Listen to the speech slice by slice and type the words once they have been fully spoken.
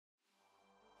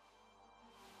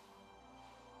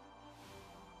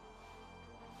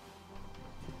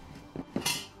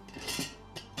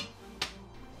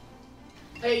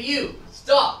Hey you,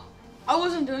 stop! I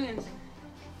wasn't doing anything.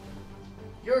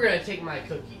 You're gonna take my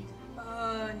cookie.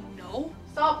 No.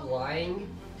 Stop lying.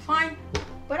 Fine,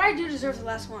 but I do deserve the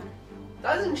last one.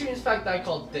 That doesn't change the fact that I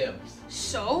called dibs.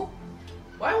 So?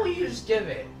 Why won't you just give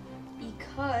it?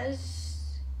 Because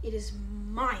it is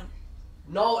mine.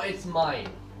 No, it's mine.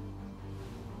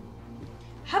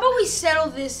 How about we settle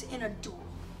this in a duel?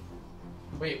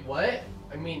 Wait, what?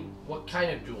 I mean, what kind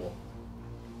of duel?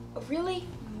 A really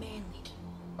manly duel.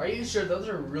 Are you sure? Those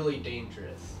are really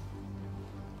dangerous.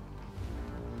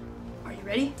 Are you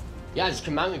ready? Yeah, just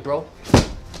come at me, bro.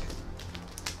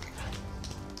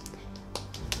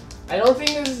 I don't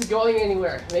think this is going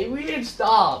anywhere. Maybe we should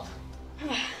stop.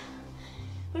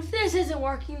 But if this isn't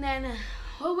working, then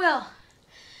what will?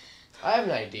 I have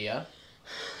an idea.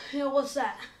 Yeah, what's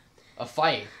that? A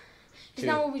fight. Isn't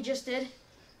that what we just did?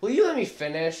 Will you let me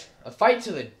finish? A fight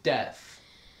to the death.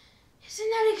 Isn't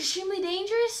that extremely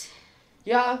dangerous?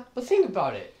 Yeah, but think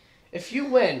about it. If you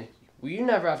win, will you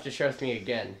never have to share with me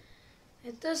again?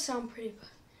 It does sound pretty bad.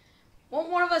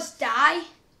 Won't one of us die?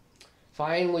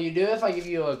 Fine, will you do it if I give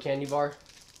you a candy bar?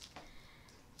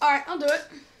 Alright, I'll do it.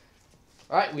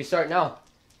 Alright, we start now.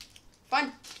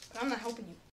 Fine, but I'm not helping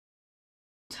you.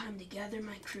 Time to gather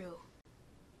my crew.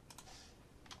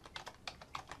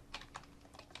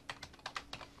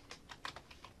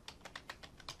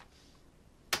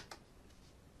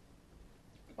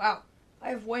 Wow, I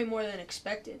have way more than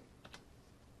expected.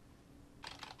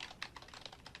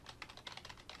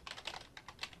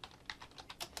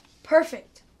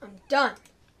 Perfect, I'm done.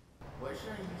 What should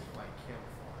I use for my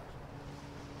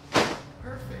camouflage?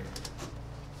 Perfect.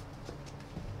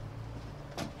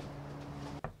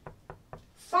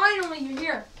 Finally, you're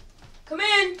here. Come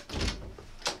in.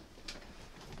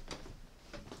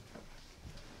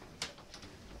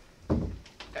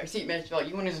 I see, man.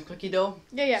 You wanted some cookie dough?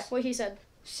 Yeah, what he said.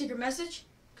 Secret message?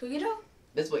 Cookie dough?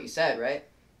 That's what you said, right?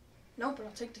 No, but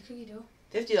I'll take the cookie dough.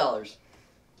 $50.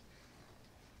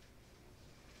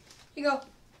 Here you go.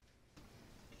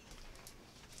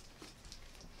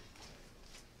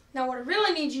 Now what I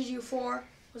really need you for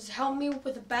was to help me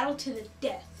with a battle to the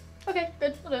death. Okay,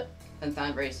 good. I'll do it. Doesn't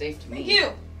sound very safe to me. Thank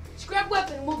you. Just grab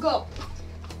weapon and we'll go.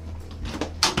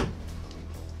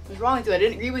 What's wrong with you? I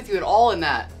didn't agree with you at all in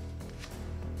that.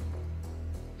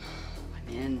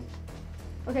 I'm in.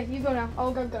 Okay, you go now.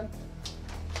 I'll grab gun.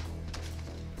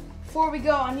 Before we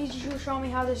go, I need you to show me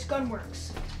how this gun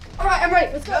works. All right, I'm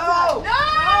ready. Let's go. No!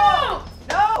 No!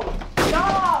 No!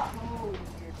 Stop!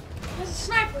 There's a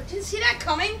sniper. Didn't see that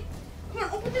coming. Come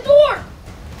on, open the door.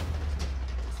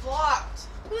 It's locked.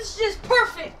 This is just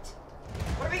perfect.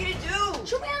 What are we gonna do?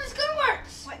 Show me how this gun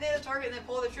works. Point near the target and then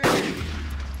pull the trigger.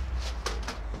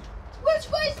 Which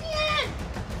way's the end?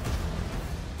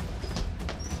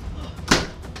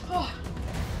 Oh,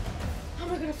 how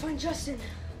am I gonna find Justin?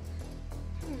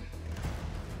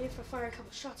 Maybe if I fire a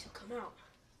couple shots, he'll come out.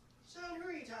 Shawn, who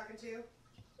are you talking to?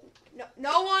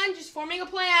 No one, just forming a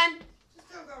plan.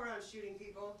 Just don't go around shooting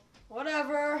people.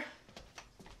 Whatever.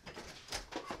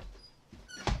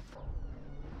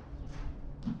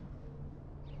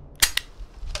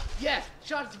 Yes!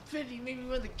 Shots of 50 made me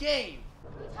win the game!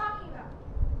 What are you talking about?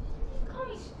 You call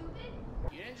me stupid?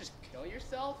 You didn't just kill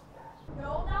yourself?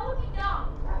 No, that would be dumb.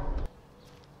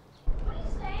 What are you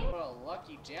saying? What a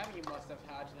lucky jam you must have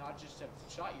had to not just have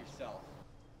shot yourself.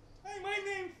 Hey, my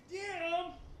name's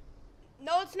Jim.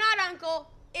 No, it's not,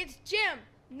 Uncle. It's Jim.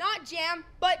 Not Jam,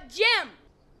 but Jim.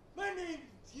 My name's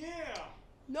Jim.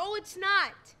 No, it's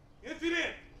not. Yes, it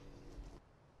is.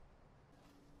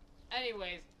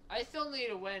 Anyways, I still need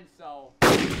to win, so...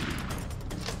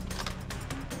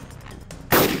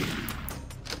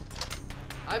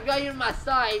 I've got you in my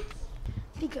sights.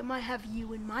 I think I might have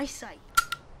you in my sight.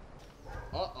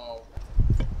 Uh-oh.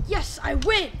 Yes, I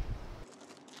win.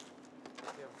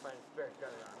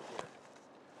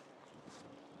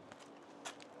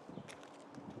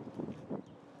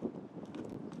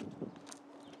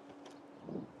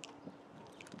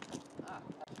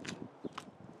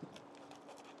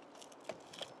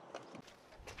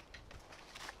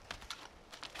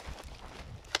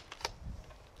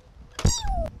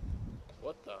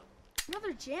 What the?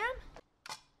 Another jam?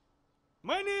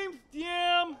 My name's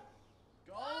Jim.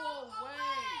 Go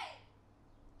away!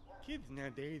 Kids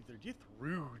nowadays are just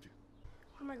rude.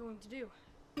 What am I going to do?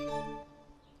 Well,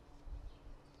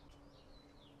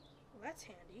 that's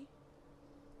handy.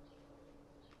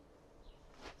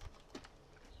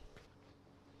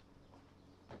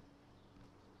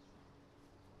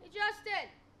 Hey, Justin.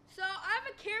 So I have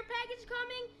a care package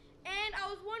coming, and I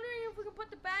was wondering if we could put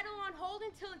the battle on hold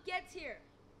until it gets here.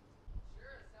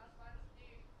 Sure, sounds fine with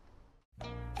me.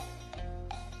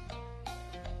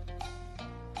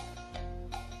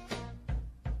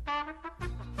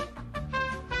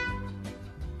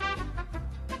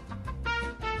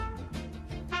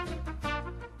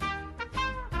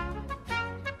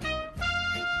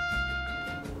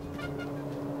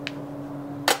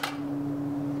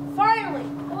 Finally!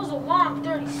 That was a long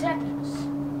 30 seconds.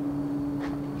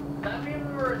 That mean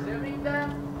we were resuming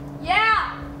then?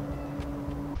 Yeah!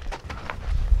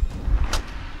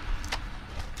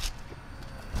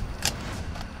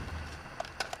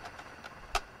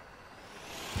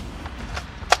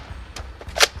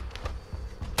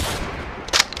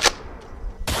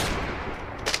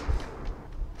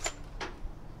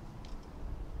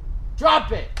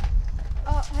 Drop it!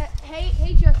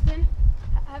 Hey, Justin.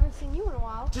 Haven't seen you in a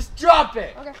while. Just drop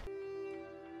it! Okay.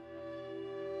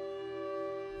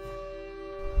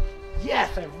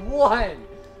 Yes, I've won!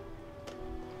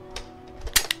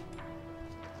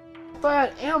 I thought I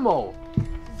had ammo.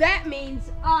 That means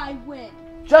I win.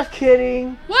 Just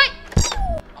kidding. What?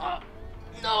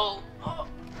 No. Oh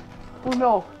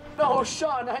no. No,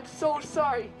 Shawn, I'm so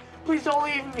sorry. Please don't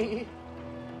leave me.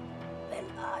 Then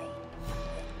I.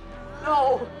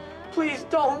 No. Please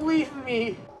don't leave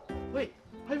me. Wait,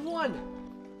 I've won.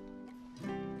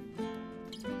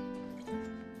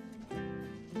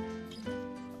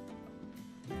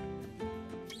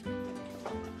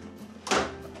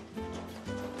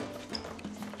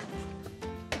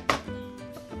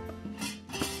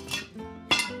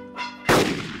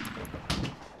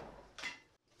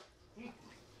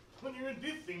 Wonder what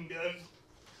this thing does.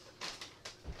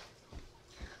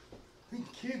 These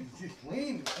kids just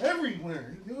laying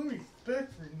everywhere. No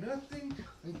respect for nothing.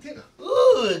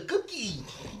 Ooh, a cookie.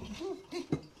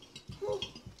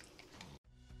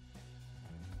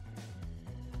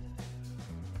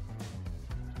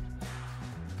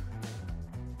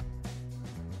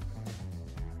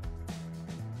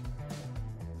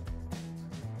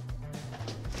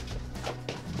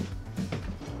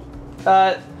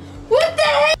 What the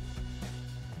heck?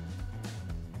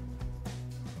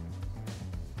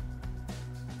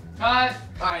 Cut.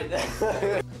 Alright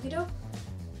then. You know?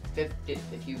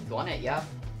 If you want it, yeah.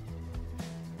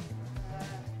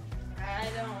 I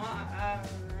don't want.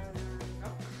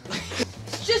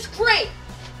 It's just great.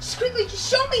 Just quickly,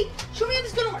 just show me how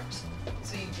this gun works.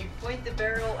 So you point the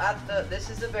barrel at the. This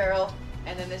is the barrel,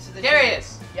 and then this is the.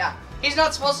 Darius! Yeah. He's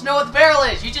not supposed to know what the barrel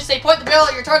is. You just say point the barrel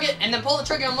at your target and then pull the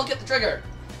trigger and look at the trigger.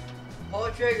 Pull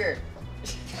the trigger.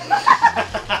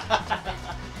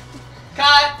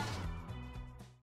 Cut!